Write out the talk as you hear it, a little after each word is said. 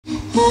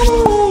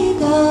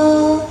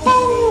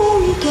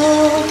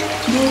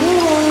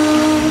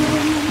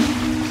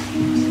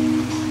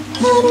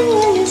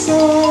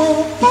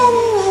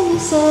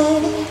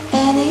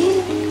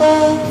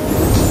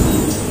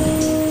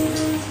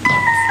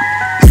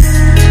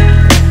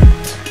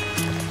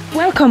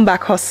Welcome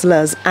back,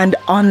 hustlers and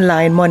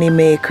online money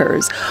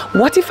makers.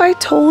 What if I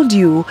told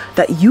you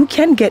that you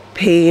can get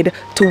paid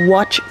to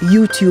watch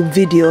YouTube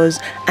videos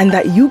and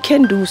that you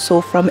can do so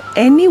from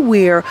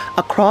anywhere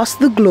across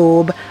the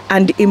globe,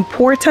 and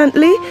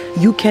importantly,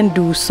 you can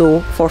do so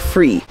for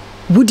free?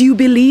 Would you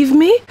believe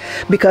me?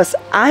 Because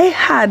I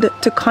had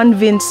to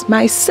convince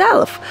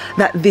myself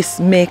that this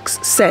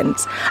makes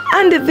sense.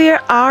 And there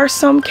are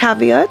some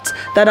caveats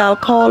that I'll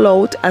call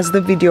out as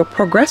the video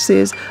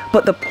progresses,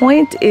 but the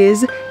point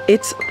is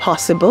it's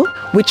possible,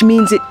 which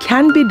means it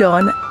can be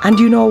done. And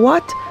you know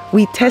what?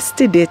 We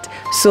tested it,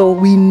 so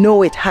we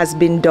know it has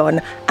been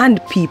done, and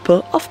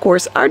people, of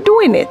course, are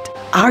doing it.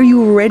 Are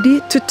you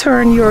ready to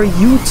turn your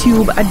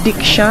YouTube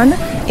addiction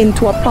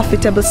into a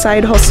profitable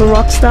side hustle,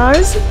 rock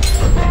stars?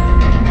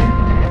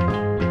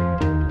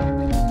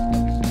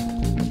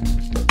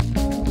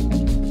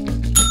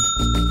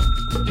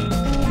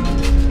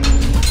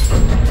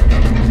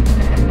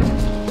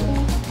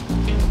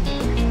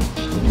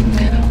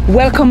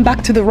 Welcome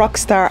back to the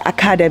Rockstar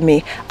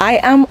Academy. I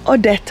am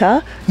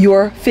Odetta,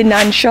 your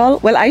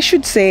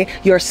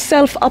your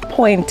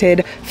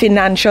self-appointed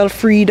financial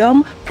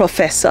freedom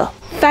professor.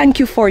 Thank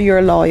you for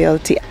your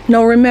loyalty.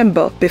 Now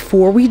remember,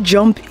 before we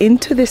jump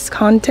into this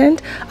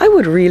content, I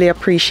would really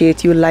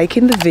appreciate you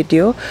liking the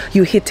video,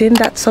 you hitting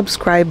that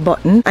subscribe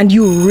button, and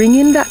you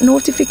ringing that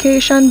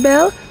notification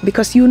bell,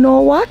 because you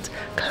know what?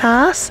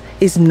 Class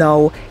is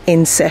now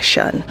in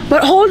session.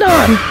 But hold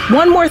on,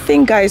 one more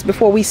thing, guys,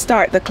 before we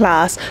start the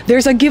class.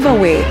 There's a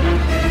giveaway.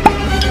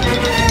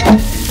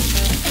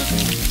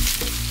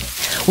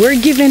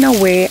 We're giving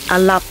away a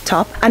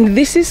laptop, and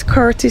this is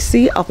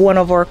courtesy of one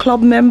of our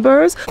club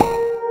members.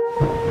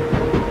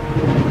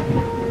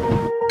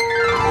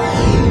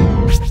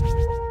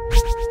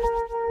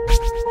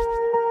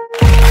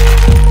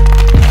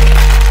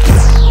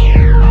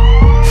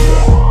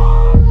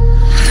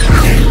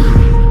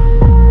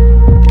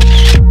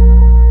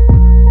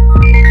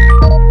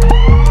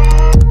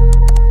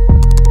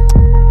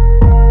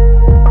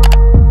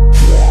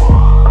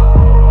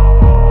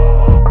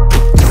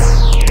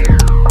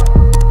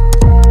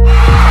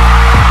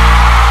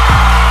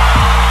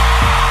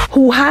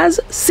 Has,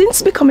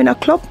 since becoming a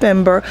club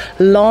member,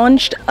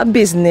 launched a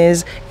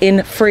business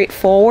in freight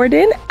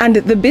forwarding, and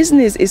the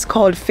business is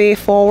called Freight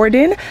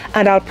Forwarding,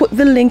 and I'll put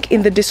the link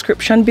in the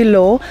description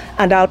below,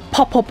 and I'll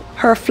pop up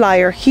her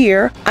flyer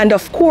here. And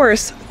of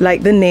course,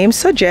 like the name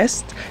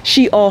suggests,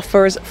 she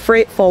offers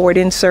freight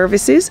forwarding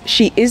services.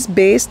 She is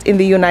based in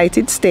the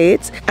United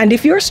States, and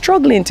if you're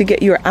struggling to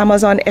get your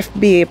Amazon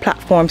FBA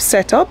platform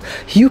set up,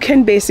 you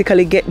can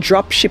basically get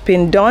drop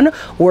shipping done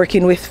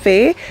working with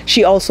Faye.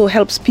 She also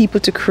helps people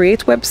to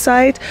create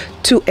website,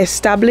 to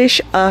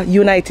establish a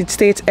United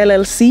States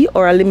LLC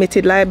or a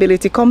limited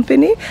liability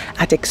company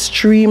at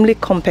extremely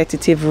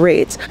competitive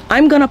rates.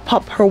 I'm gonna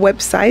pop her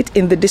website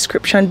in the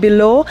description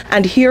below,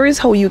 and here is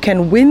how you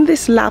can win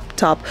this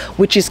laptop,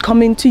 which is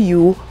coming to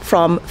you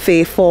from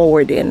Freight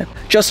Forwarding.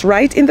 Just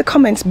write in the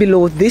comments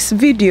below this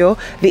video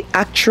the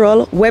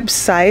actual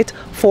website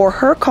for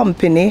her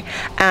company,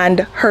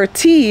 and her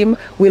team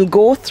will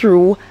go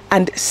through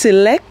and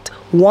select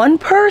one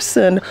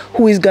person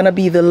who is gonna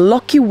be the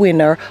lucky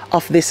winner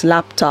of this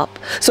laptop.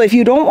 So if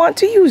you don't want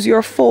to use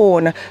your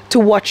phone to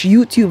watch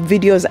YouTube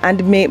videos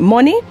and make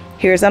money,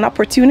 here's an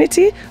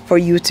opportunity for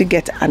you to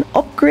get an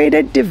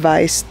upgraded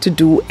device to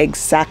do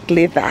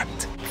exactly that.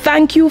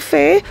 Thank you,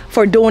 Faye,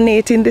 for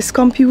donating this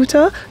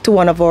computer to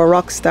one of our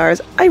rock stars.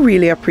 I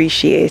really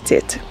appreciate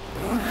it.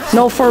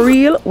 Now for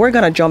real, we're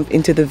gonna jump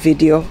into the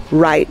video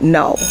right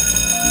now.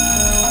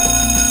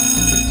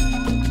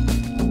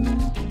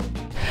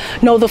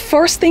 Now, the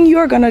first thing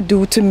you're gonna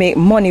do to make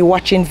money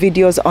watching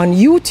videos on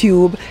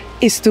YouTube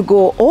is to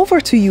go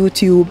over to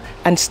YouTube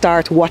and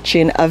start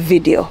watching a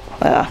video.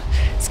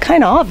 It's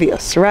kind of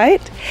obvious,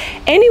 right?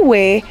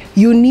 Anyway,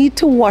 you need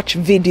to watch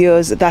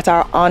videos that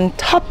are on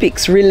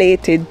topics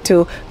related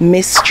to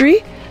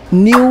mystery,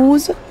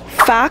 news,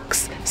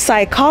 facts,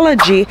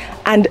 psychology,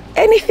 and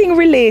anything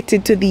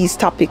related to these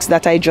topics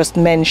that I just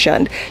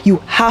mentioned. You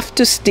have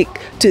to stick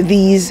to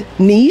these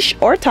niche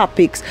or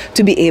topics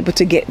to be able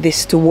to get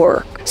this to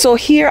work. So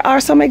here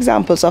are some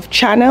examples of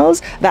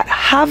channels that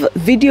have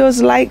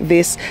videos like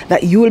this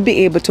that you will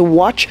be able to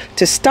watch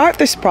to start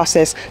this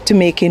process to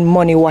making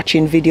money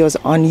watching videos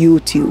on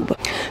YouTube.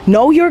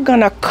 Now you're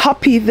gonna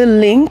copy the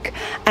link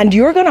and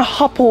you're gonna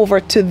hop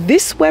over to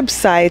this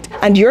website,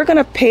 and you're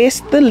gonna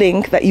paste the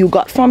link that you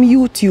got from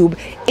YouTube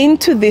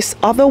into this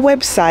other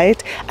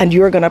website, and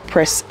you're gonna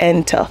press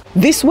enter.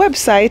 This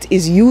website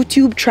is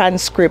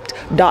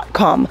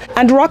youtubetranscript.com,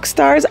 and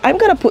rockstars, I'm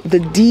gonna put the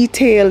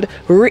detailed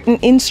written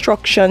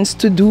instructions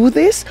to do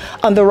this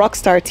on the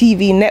Rockstar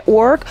TV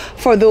network.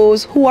 For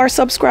those who are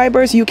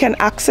subscribers, you can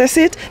access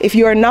it. If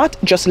you're not,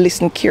 just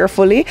listen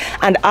carefully,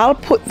 and I'll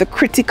put the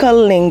critical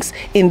links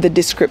in the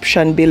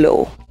description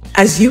below.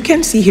 As you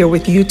can see here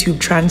with YouTube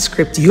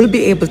transcript, you'll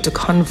be able to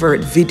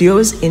convert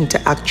videos into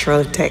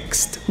actual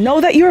text. Now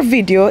that your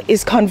video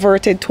is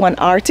converted to an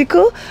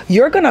article,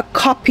 you're gonna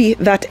copy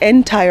that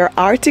entire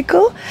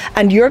article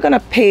and you're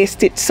gonna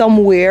paste it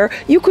somewhere.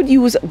 You could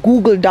use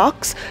Google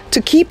Docs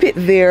to keep it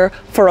there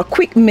for a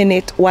quick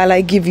minute while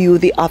I give you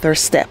the other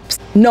steps.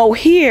 Now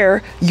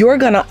here, you're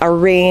gonna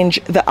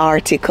arrange the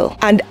article.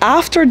 And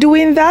after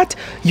doing that,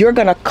 you're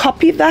gonna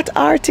copy that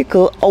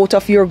article out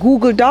of your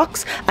Google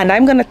Docs, and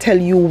I'm gonna tell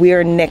you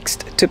where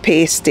next to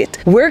paste it.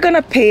 We're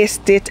gonna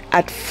paste it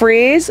at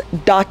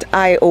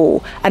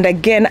phrase.io. And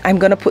again, I'm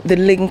gonna put the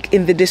link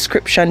in the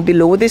description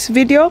below this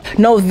video.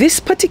 Now, this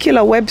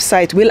particular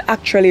website will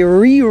actually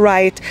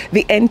rewrite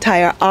the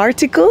entire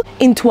article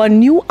into a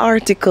new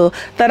article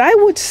that I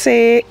would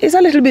say is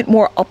a little bit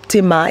more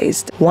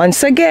optimized.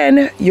 Once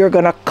again, you're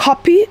gonna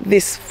copy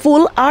this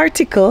full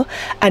article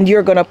and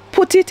you're gonna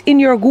put it in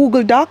your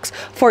Google Docs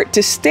for it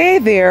to stay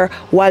there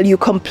while you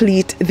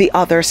complete the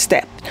other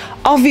step.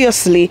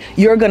 Obviously,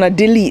 you're gonna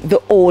delete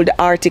the old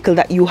article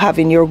that you have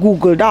in your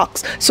Google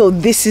Docs. So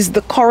this is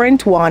the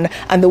current one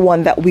and the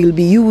one that we'll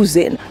be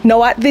using.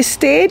 Now at this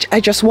stage, I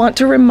just want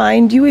to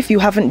remind you, if you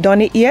haven't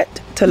done it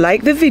yet, to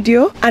like the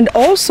video, and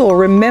also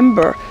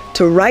remember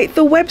to write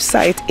the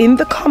website in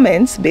the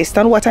comments based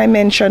on what I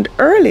mentioned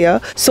earlier,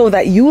 so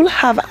that you'll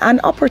have an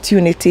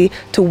opportunity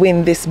to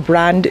win this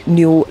brand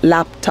new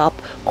laptop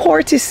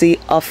courtesy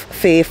of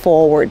Fay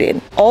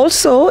Forwarding.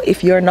 Also,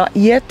 if you're not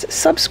yet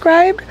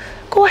subscribed,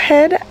 go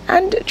ahead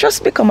and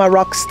just become a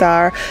rock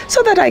star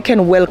so that I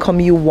can welcome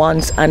you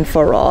once and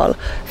for all.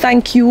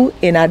 Thank you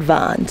in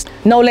advance.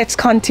 Now let's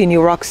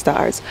continue, rock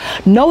stars.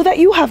 Now that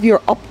you have your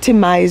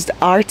optimized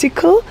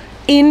article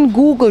in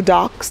Google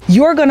Docs,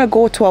 you're gonna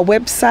go to a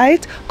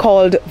website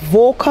called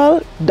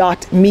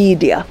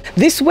vocal.media.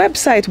 This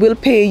website will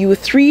pay you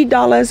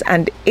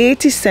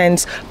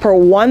 $3.80 per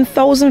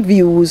 1,000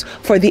 views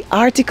for the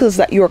articles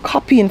that you're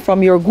copying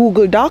from your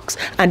Google Docs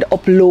and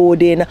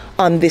uploading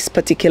on this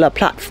particular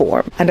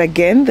platform. And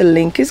again, the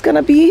link is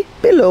gonna be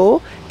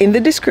below in the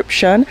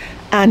description,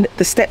 and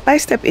the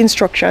step-by-step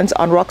instructions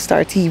on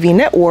Rockstar TV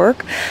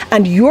network,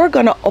 and you're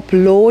gonna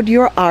upload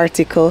your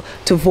article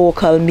to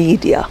Vocal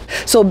Media.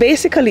 So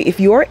basically, if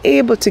you're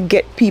able to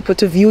get people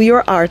to view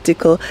your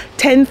article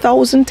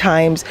 10,000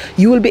 times,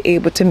 you will be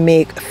able to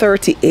make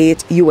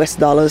 $38 US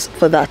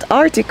for that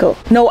article.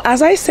 Now,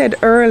 as I said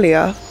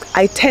earlier,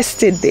 I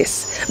tested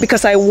this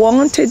because I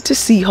wanted to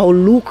see how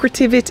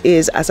lucrative it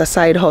is as a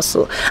side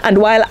hustle. And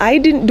while I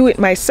didn't do it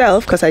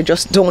myself because I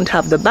just don't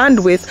have the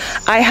bandwidth,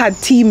 I had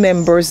team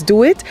members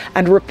do it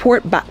and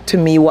report back to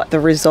me what the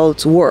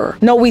results were.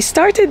 Now, we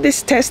started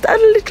this test a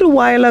little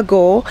while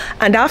ago,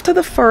 and after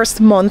the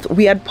first month,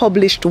 we had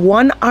published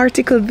one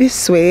article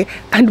this way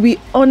and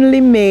we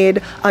only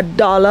made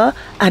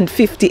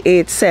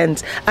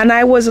 $1.58. And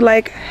I was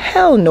like,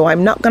 hell no,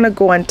 I'm not gonna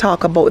go and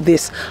talk about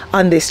this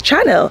on this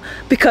channel,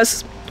 because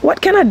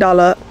what can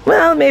 $1?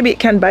 Well, maybe it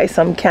can buy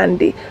some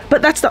candy,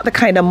 but that's not the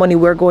kind of money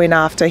we're going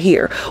after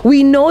here.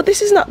 We know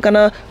this is not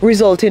gonna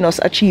result in us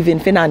achieving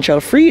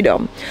financial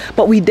freedom,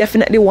 but we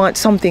definitely want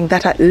something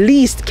that at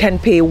least can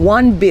pay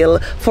one bill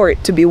for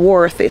it to be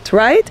worth it,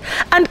 right?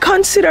 And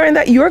considering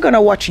that you're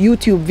gonna watch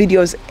YouTube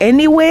videos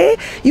anyway,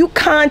 you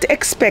can't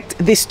expect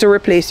this to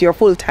replace your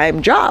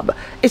full-time job.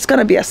 It's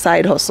gonna be a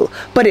side hustle,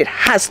 but it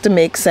has to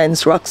make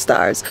sense, rock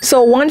stars.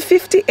 So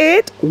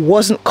 158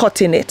 wasn't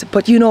cutting it,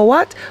 but you know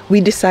what? We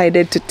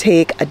decided to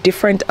take a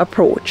different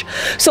approach.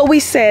 So we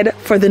said,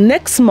 for the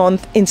next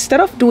month, instead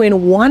of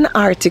doing one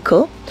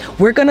article,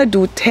 we're gonna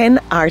do 10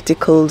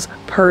 articles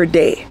per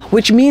day,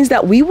 which means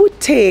that we would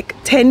take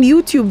 10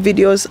 YouTube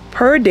videos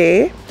per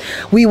day.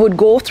 We would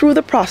go through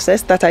the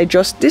process that I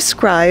just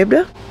described,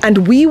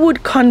 and we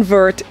would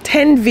convert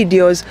 10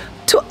 videos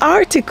to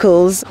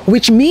articles,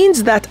 which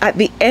means that at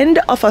the end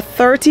of a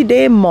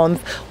 30-day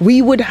month,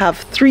 we would have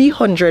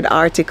 300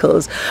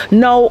 articles.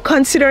 Now,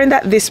 considering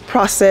that this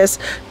process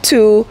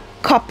to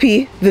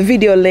copy the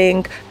video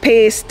link,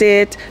 paste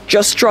it,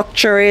 just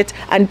structure it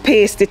and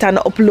paste it and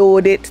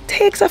upload it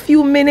takes a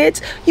few minutes,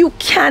 you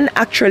can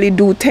actually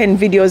do 10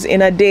 videos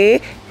in a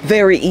day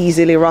very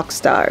easily, rock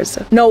stars.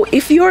 Now,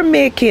 if you're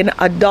making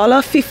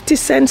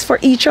 $1.50 for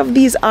each of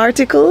these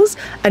articles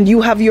and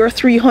you have your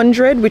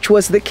 300, which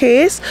was the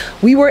case,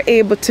 we were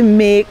able to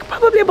make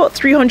probably about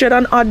 $300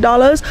 and odd,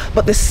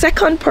 but the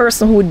second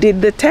person who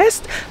did the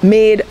test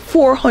made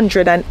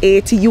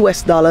 $480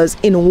 US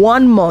in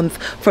 1 month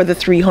for the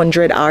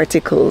 300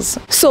 articles.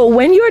 So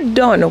when you're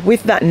done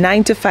with that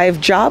 9-to-5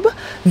 job,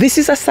 this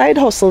is a side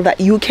hustle that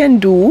you can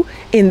do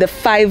in the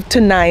 5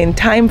 to 9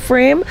 time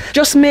frame.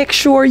 Just make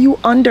sure you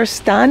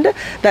understand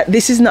that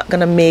this is not going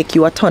to make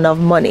you a ton of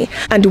money.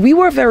 And we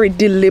were very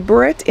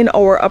deliberate in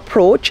our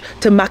approach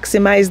to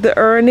maximize the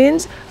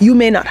earnings. You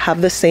may not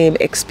have the same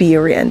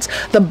experience.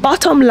 The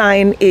bottom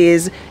line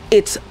is,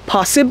 it's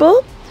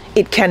possible,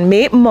 it can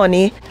make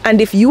money, And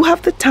if you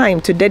have the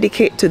time to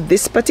dedicate to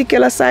this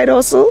particular side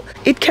hustle,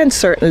 it can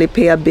certainly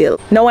pay a bill.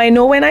 Now, I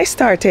know when I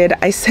started,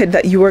 I said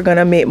that you were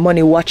gonna make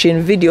money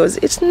watching videos.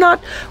 It's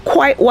not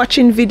quite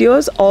watching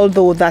videos,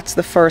 although that's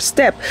the first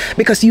step,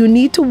 because you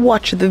need to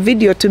watch the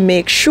video to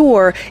make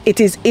sure it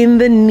is in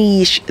the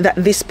niche that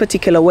this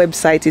particular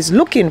website is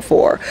looking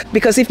for.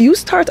 Because if you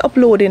start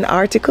uploading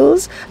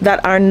articles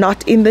that are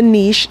not in the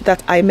niche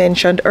that I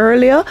mentioned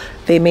earlier,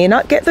 they may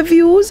not get the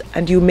views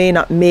and you may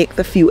not make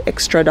the few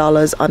extra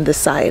dollars on the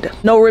side.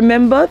 Now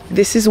remember,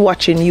 this is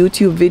watching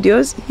YouTube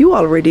videos. You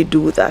already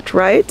do that,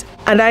 right?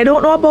 And I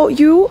don't know about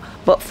you,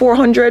 but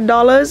 $400,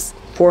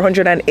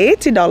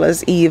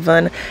 $480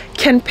 even,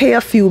 can pay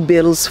a few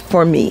bills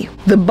for me.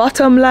 The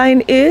bottom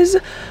line is,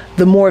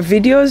 the more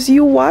videos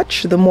you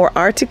watch, the more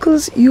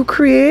articles you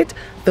create,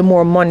 the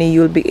more money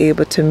you'll be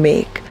able to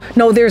make.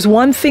 Now, there's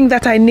one thing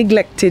that I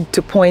neglected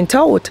to point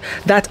out,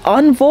 that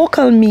on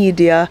Vocal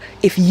Media,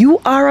 if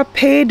you are a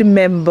paid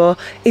member,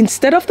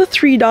 instead of the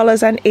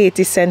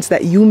 $3.80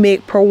 that you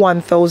make per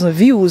 1,000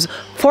 views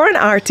for an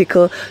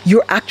article,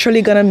 you're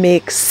actually gonna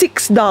make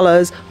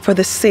 $6 for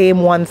the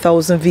same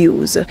 1,000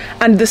 views.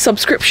 And the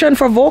subscription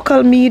for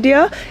Vocal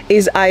Media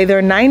is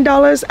either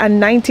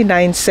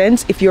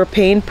 $9.99 if you're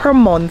paying per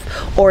month,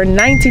 or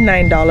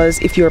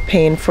 $99 if you're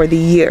paying for the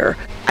year.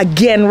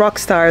 Again,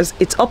 Rockstars,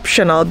 it's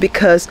optional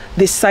because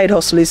this side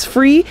hustle is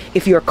free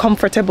if you're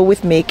comfortable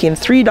with making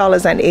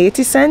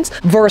 $3.80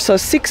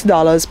 versus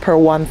 $6 per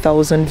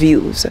 1,000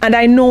 views. And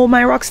I know,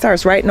 my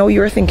Rockstars, right now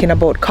you're thinking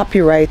about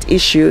copyright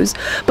issues,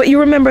 but you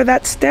remember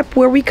that step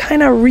where we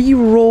kind of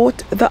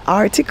rewrote the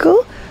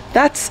article?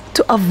 That's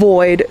to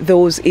avoid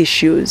those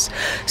issues.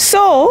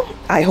 So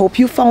I hope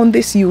you found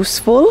this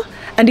useful.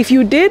 And if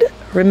you did,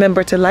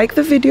 remember to like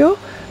the video,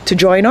 to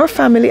join our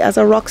family as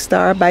a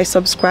Rockstar by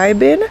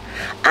subscribing,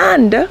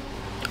 and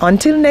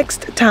until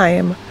next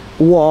time,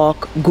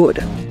 walk good.